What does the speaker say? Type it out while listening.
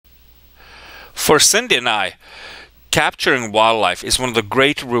For Cindy and I, capturing wildlife is one of the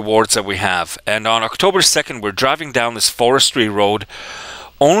great rewards that we have. And on October 2nd, we're driving down this forestry road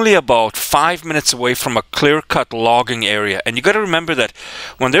only about 5 minutes away from a clear-cut logging area. And you got to remember that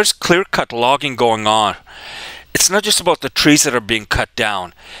when there's clear-cut logging going on, it's not just about the trees that are being cut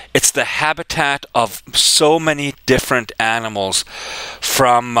down. It's the habitat of so many different animals,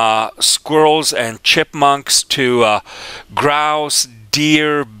 from squirrels and chipmunks to grouse,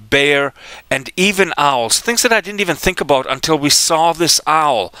 deer, bear, and even owls. Things that I didn't even think about until we saw this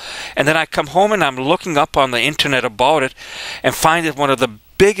owl. And then I come home and I'm looking up on the internet about it and find that one of the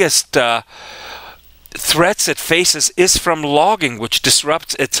biggest threats it faces is from logging, which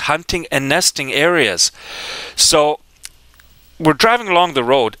disrupts its hunting and nesting areas. So we're driving along the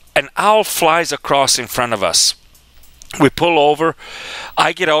road, an owl flies across in front of us. We pull over.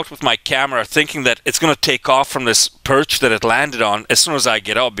 I get out with my camera thinking that it's going to take off from this perch that it landed on as soon as I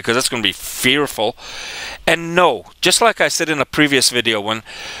get out, because it's going to be fearful. And no, just like I said in a previous video, when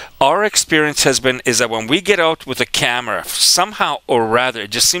our experience has been is that when we get out with a camera, somehow or rather,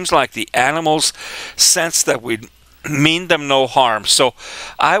 it just seems like the animals sense that we mean them no harm. So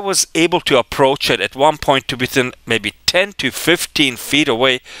I was able to approach it at one point to within maybe 10 to 15 feet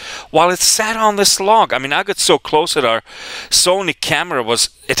away while it sat on this log. I mean, I got so close that our Sony camera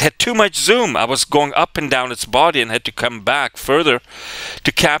it had too much zoom. I was going up and down its body and had to come back further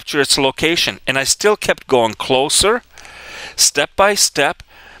to capture its location. And I still kept going closer, step by step,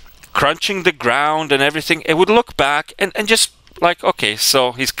 crunching the ground and everything. It would look back and just like, okay,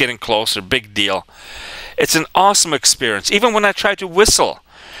 so he's getting closer, big deal. It's an awesome experience. Even when I tried to whistle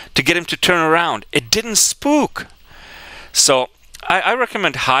to get him to turn around, it didn't spook. So I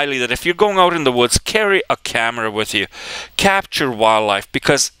recommend highly that if you're going out in the woods, carry a camera with you. Capture wildlife,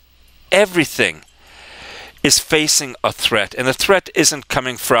 because everything is facing a threat. And the threat isn't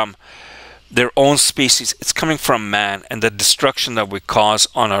coming from their own species. It's coming from man and the destruction that we cause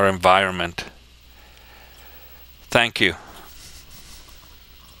on our environment. Thank you.